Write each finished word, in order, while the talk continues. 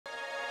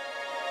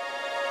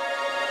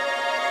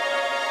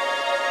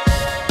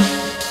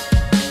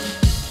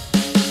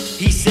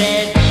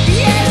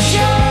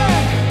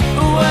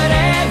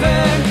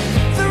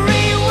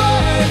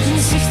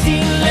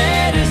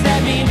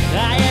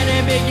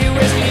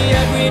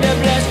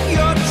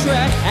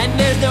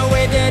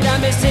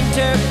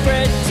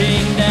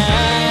interpreting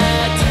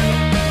that.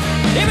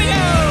 Here we go!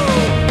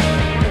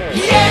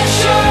 Yeah,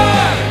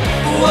 sure,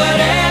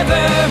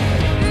 whatever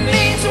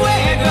means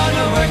we're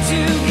gonna work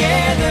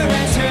together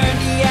and turn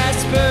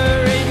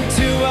Yasper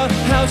into a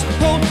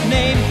household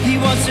name. He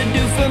wants to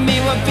do for me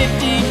what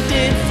 50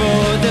 did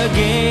for the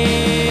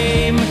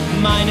game.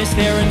 Minus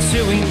their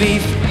ensuing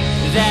beef,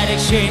 that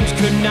exchange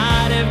could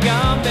not have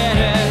gone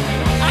better.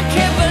 I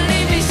can't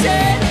believe he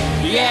said,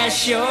 yeah,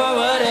 sure,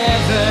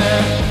 whatever.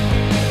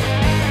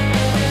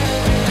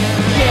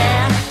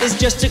 Yeah, it's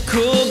just a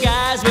cool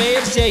guy's way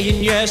of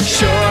saying yes,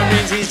 sure.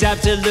 Means he's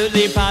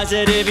absolutely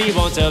positive he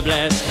wants a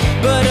bless.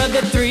 But of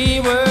the three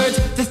words,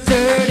 the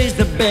third is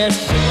the best.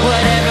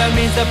 Whatever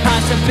means the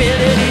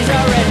possibilities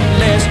are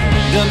endless.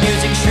 The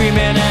music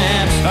streaming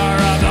apps are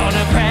all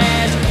gonna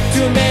crash.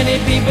 Too many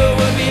people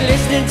will be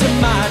listening to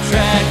my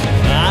track.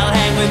 I'll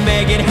hang with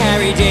Megan,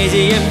 Harry,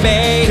 Daisy, and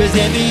Bay, 'cause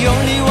they're the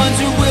only ones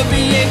who will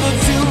be able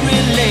to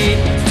relate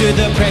to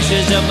the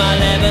pressures of my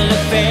level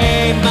of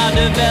fame. I'll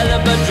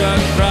develop a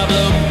drug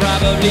problem,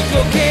 probably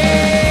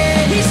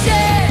cocaine. He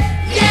said,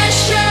 yeah,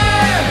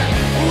 sure,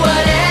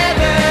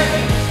 whatever.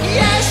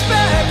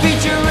 Yasper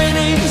featuring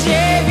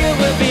Xavier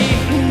will be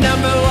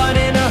 #1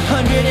 in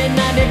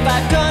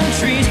 195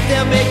 countries.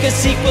 They'll make a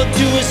sequel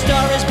to A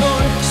Star Is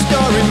Born,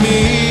 starring me.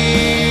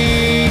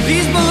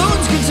 These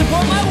balloons can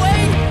support my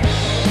weight.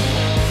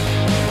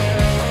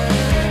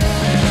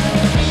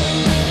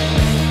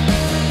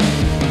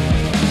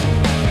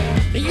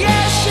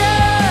 Yeah,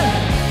 sure,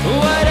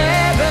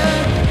 whatever.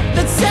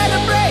 Let's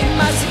celebrate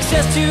my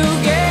success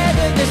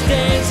together. This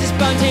dance is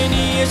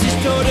spontaneous, it's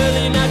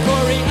totally not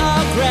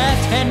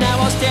choreographed. And now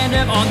I'll stand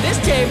up on this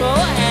table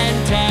and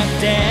tap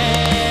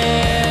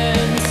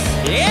dance.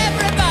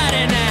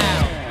 Everybody now.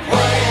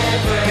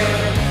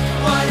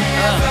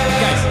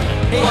 Guys,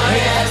 hey,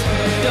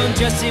 don't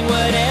just sing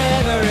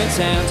whatever, it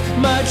sounds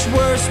much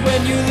worse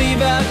when you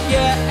leave out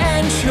yeah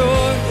and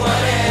sure.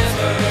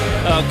 Whatever.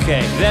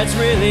 Okay, that's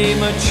really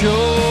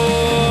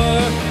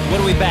mature. What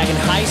are we back in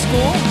high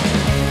school?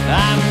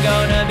 I'm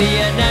gonna be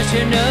a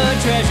national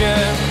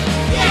treasure.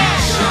 Yeah,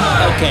 sure.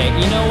 Okay,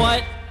 you know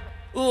what?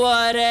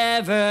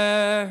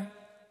 Whatever.